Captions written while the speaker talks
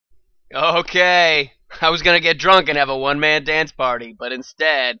Okay, I was gonna get drunk and have a one-man dance party, but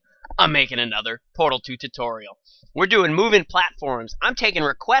instead, I'm making another Portal 2 tutorial. We're doing moving platforms. I'm taking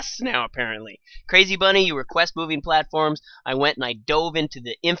requests now, apparently. Crazy Bunny, you request moving platforms. I went and I dove into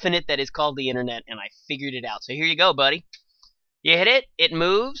the infinite that is called the internet, and I figured it out. So here you go, buddy. You hit it, it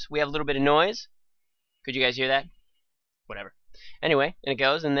moves. We have a little bit of noise. Could you guys hear that? Whatever. Anyway, and it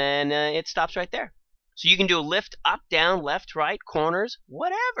goes, and then it stops right there. So you can do a lift up, down, left, right, corners,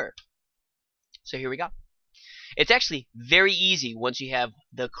 whatever. So here we go. It's actually very easy once you have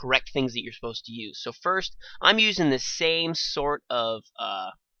the correct things that you're supposed to use. So first, I'm using the same sort of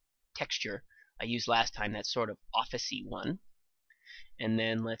texture I used last time, that sort of office-y one. And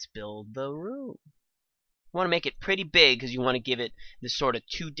then let's build the room. You want to make it pretty big because you want to give it the sort of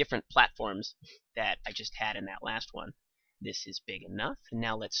two different platforms that I just had in that last one. This is big enough. And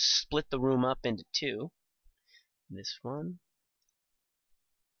now let's split the room up into two. This one.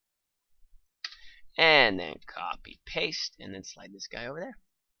 And then copy, paste, and then slide this guy over there.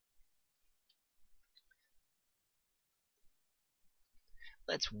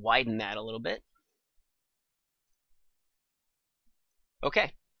 Let's widen that a little bit.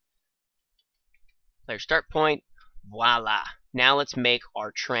 Okay. There's start point. Voila. Now let's make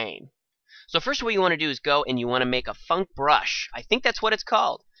our train. So first what you want to do is go and you want to make a funk brush. I think that's what it's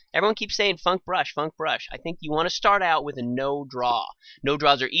called. Everyone keeps saying funk brush, funk brush. I think you want to start out with a no draw. No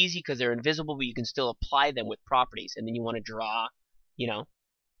draws are easy because they're invisible, but you can still apply them with properties. And then you want to draw,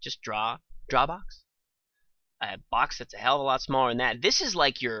 just draw box. A box that's a hell of a lot smaller than that. This is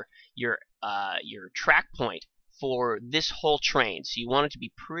like your track point for this whole train. So you want it to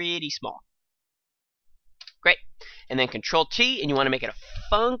be pretty small. Great. And then Control T, and you want to make it a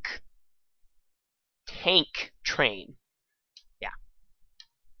funk tank train.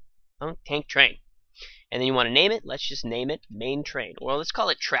 Tank train. And then you want to name it. Let's just name it main train. Or let's call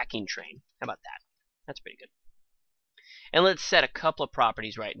it tracking train. How about that? That's pretty good. And let's set a couple of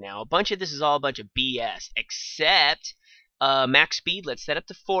properties right now. A bunch of this is all a bunch of BS. Except max speed, let's set up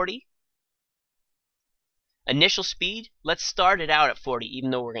to 40. Initial speed, let's start it out at 40, even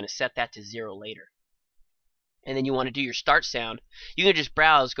though we're going to set that to 0 later. And then you want to do your start sound. You can just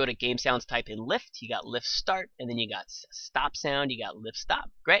browse, go to game sounds, type in lift. You got lift start, and then you got stop sound. You got lift stop.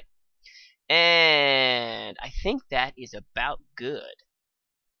 Great. And I think that is about good.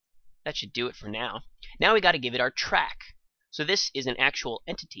 That should do it for now. Now we got to give it our track. So this is an actual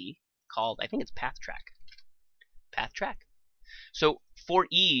entity called, I think it's path track. Path track. So for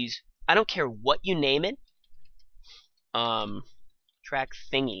ease, I don't care what you name it. Track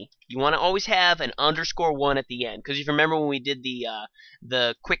thingy. You want to always have an _1 at the end, because if you remember when we did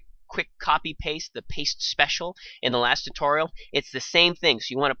the quick copy paste, the paste special in the last tutorial, it's the same thing. So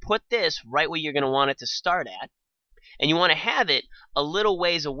you want to put this right where you're going to want it to start at, and you want to have it a little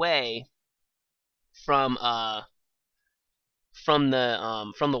ways away from the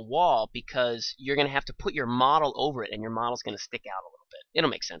wall, because you're going to have to put your model over it, and your model's going to stick out a little bit. It'll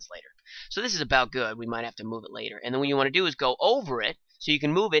make sense later. So this is about good. We might have to move it later. And then what you want to do is go over it, so you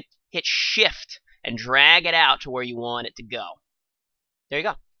can move it, hit Shift, and drag it out to where you want it to go. There you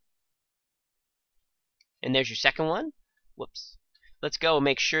go. And there's your second one. Whoops. Let's go and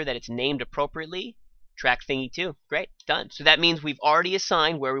make sure that it's named appropriately. Track thingy 2. Great. Done. So that means we've already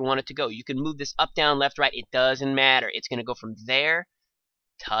assigned where we want it to go. You can move this up, down, left, right. It doesn't matter. It's going to go from there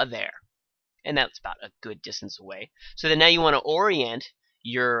to there. And that's about a good distance away. So then now you want to orient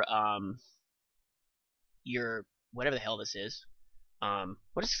your whatever the hell this is.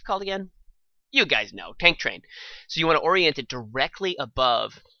 What is this called again? You guys know. Tank train. So you want to orient it directly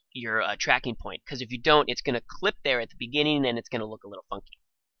above your tracking point, because if you don't, it's going to clip there at the beginning and it's going to look a little funky.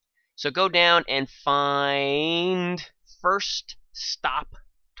 So go down and find first stop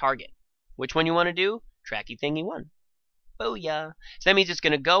target. Which one you want to do? Tracky thingy 1. Booyah. So that means it's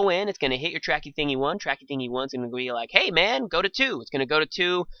going to go in, it's going to hit your tracky thingy 1. Tracky thingy 1's going to be like, hey man, go to 2. It's going to go to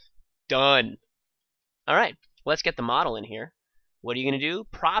 2. Done. Alright, let's get the model in here. What are you going to do?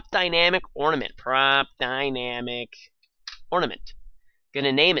 Prop dynamic ornament. Prop dynamic ornament. Going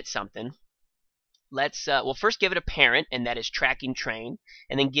to name it something. Let's we'll first give it a parent, and that is tracking train,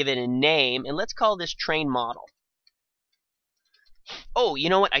 and then give it a name, and let's call this train model. Oh, you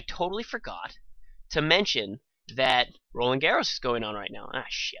know what? I totally forgot to mention that Roland Garros is going on right now. Ah,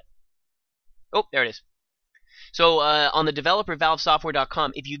 shit. Oh, there it is. So on the developer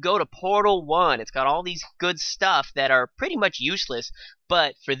valvesoftware.com, if you go to Portal 1, it's got all these good stuff that are pretty much useless,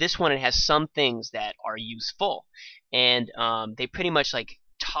 but for this one it has some things that are useful. And they pretty much like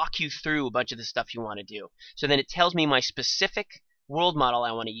talk you through a bunch of the stuff you want to do. So then it tells me my specific world model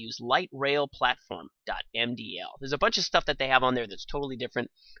I want to use, lightrailplatform.mdl. There's a bunch of stuff that they have on there that's totally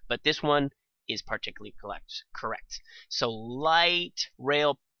different, but this one is particularly correct. So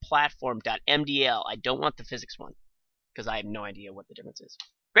lightrailplatform.mdl. I don't want the physics one because I have no idea what the difference is.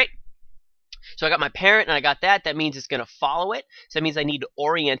 Great. So I got my parent and I got that. That means it's going to follow it. So that means I need to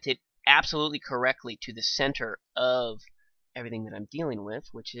orient it absolutely correctly to the center of everything that I'm dealing with,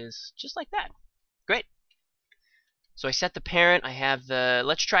 which is just like that. Great. So I set the parent. I have the,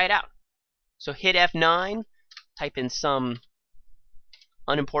 let's try it out. So hit F9, type in some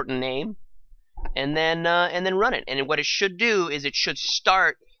unimportant name, and then run it. And what it should do is it should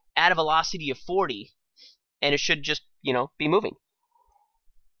start at a velocity of 40, and it should just, be moving.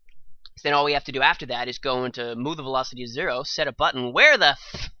 So then all we have to do after that is go into move the velocity to 0, set a button. Where the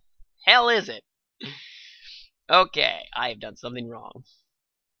hell is it? Okay, I have done something wrong.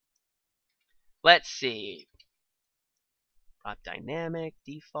 Let's see. Prop dynamic,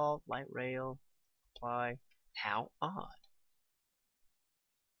 default, light rail, apply. How odd.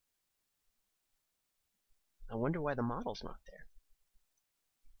 I wonder why the model's not there.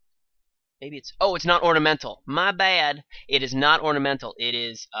 Maybe it's, oh, it's not ornamental. My bad. It is not ornamental. It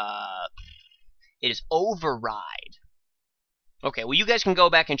is override. Okay, well, you guys can go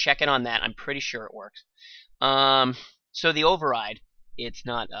back and check it on that. I'm pretty sure it works. So the override, it's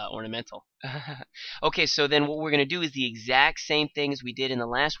not ornamental. Okay, so then what we're going to do is the exact same thing as we did in the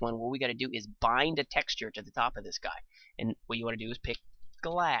last one. What we got to do is bind a texture to the top of this guy. And what you want to do is pick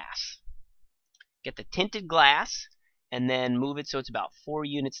glass. Get the tinted glass, and then move it so it's about 4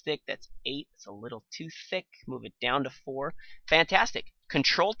 units thick. That's 8. It's a little too thick. Move it down to 4. Fantastic.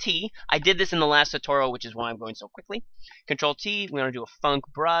 Control T. I did this in the last tutorial, which is why I'm going so quickly. Control T. We want to do a funk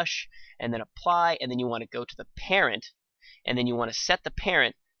brush, and then apply, and then you want to go to the parent, and then you want to set the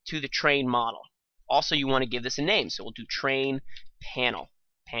parent to the train model. Also, you want to give this a name, so we'll do train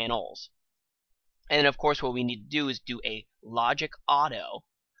panels. And then, of course, what we need to do is do a logic auto.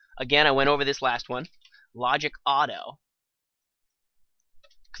 Again, I went over this last one. Logic auto.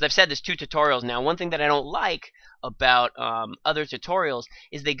 Because I've said this 2 tutorials now. One thing that I don't like about other tutorials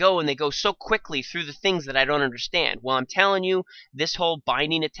is they go so quickly through the things that I don't understand. Well, I'm telling you, this whole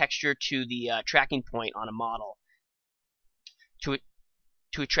binding a texture to the tracking point on a model, to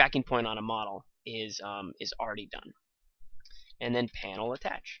a tracking point on a model is already done. And then panel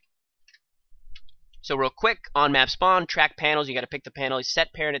attach. So real quick, on map spawn, track panels, you got to pick the panel,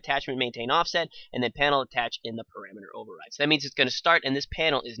 set parent attachment, maintain offset, and then panel attach in the parameter override. So that means it's going to start, and this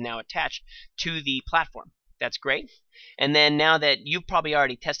panel is now attached to the platform. That's great. And then now that you've probably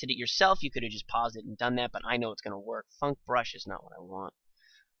already tested it yourself, you could have just paused it and done that, but I know it's going to work. Funk brush is not what I want.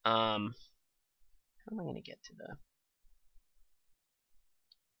 How am I going to get to the...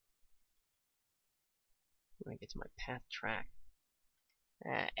 I'm going to get to my path track.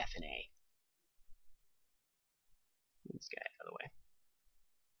 F and A. This guy out of the way.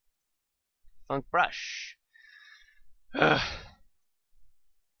 Funk brush. There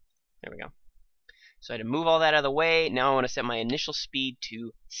we go. So I had to move all that out of the way. Now I want to set my initial speed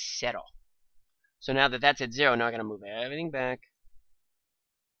to 0. So now that that's at 0, now I got to move everything back.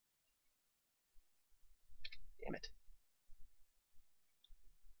 Damn it.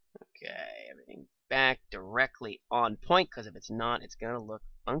 Okay, everything back directly on point, because if it's not, it's going to look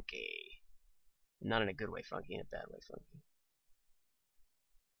funky. Not in a good way funky, in a bad way funky.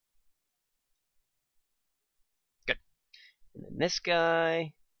 Good. And then this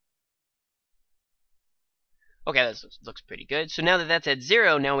guy. Okay, this looks pretty good. So now that that's at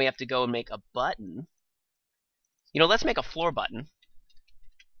 0, now we have to go and make a button. Let's make a floor button.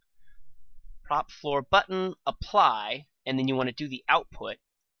 Prop floor button, apply, and then you want to do the output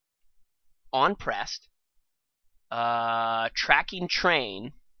on pressed. Tracking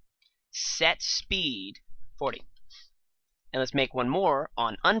train. Set speed 40. And let's make one more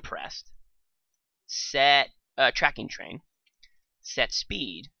on unpressed. Set tracking train. Set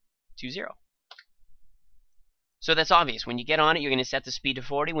speed to 0. So that's obvious. When you get on it, you're going to set the speed to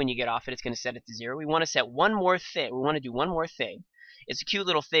 40. When you get off it, it's going to set it to 0. We want to set one more thing. We want to do one more thing. It's a cute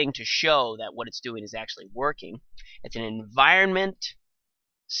little thing to show that what it's doing is actually working. It's an environment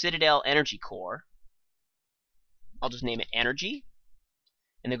Citadel energy core. I'll just name it energy.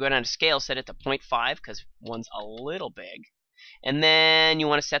 And then go down to scale, set it to 0.5 because one's a little big. And then you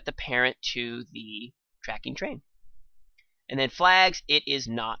want to set the parent to the tracking train. And then flags, it is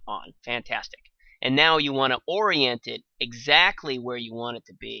not on. Fantastic. And now you want to orient it exactly where you want it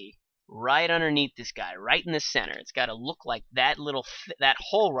to be. Right underneath this guy, right in the center. It's got to look like that that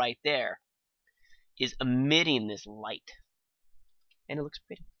hole right there is emitting this light. And it looks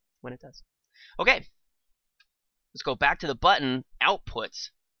pretty when it does. Okay. Let's go back to the button, outputs,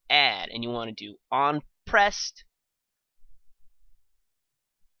 add, and you want to do on pressed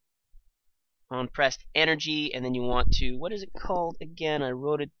energy, and then you want to, what is it called again? I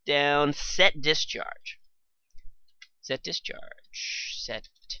wrote it down. Set discharge. Set discharge. Set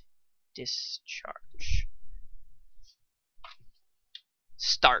discharge.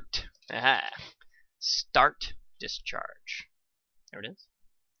 Start. Aha. Start discharge. There it is.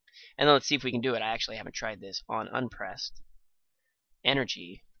 And then let's see if we can do it. I actually haven't tried this. On unpressed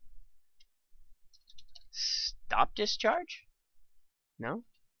energy. Stop discharge? No?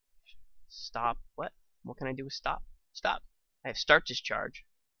 Stop. What? What can I do with stop? Stop. I have start discharge.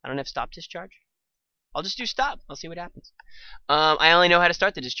 I don't have stop discharge. I'll just do stop. I'll see what happens. I only know how to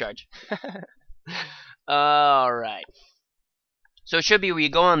start the discharge. Alright. So it should be where you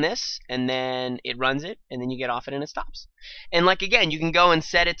go on this, and then it runs it, and then you get off it, and it stops. And like again, you can go and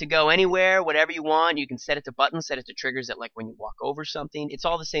set it to go anywhere, whatever you want. You can set it to buttons, set it to triggers that like when you walk over something. It's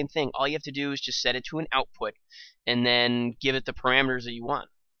all the same thing. All you have to do is just set it to an output, and then give it the parameters that you want.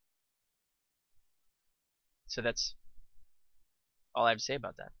 So that's all I have to say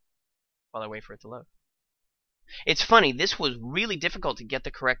about that while I wait for it to load. It's funny, this was really difficult to get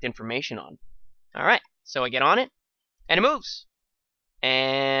the correct information on. Alright, so I get on it, and it moves.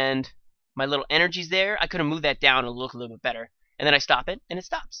 And my little energy's there. I could have moved that down and look a little bit better. And then I stop it, and it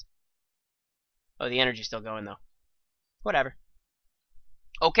stops. Oh, the energy's still going, though. Whatever.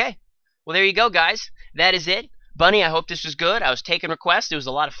 Okay. Well, there you go, guys. That is it. Bunny, I hope this was good. I was taking requests. It was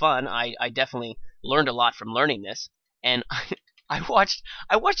a lot of fun. I definitely learned a lot from learning this. And I watched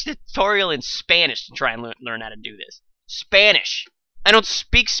a tutorial in Spanish to try and learn how to do this. Spanish. I don't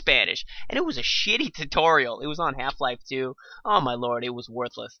speak Spanish. And it was a shitty tutorial. It was on Half-Life 2. Oh, my lord. It was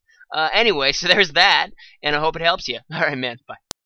worthless. Anyway, so there's that. And I hope it helps you. All right, man. Bye.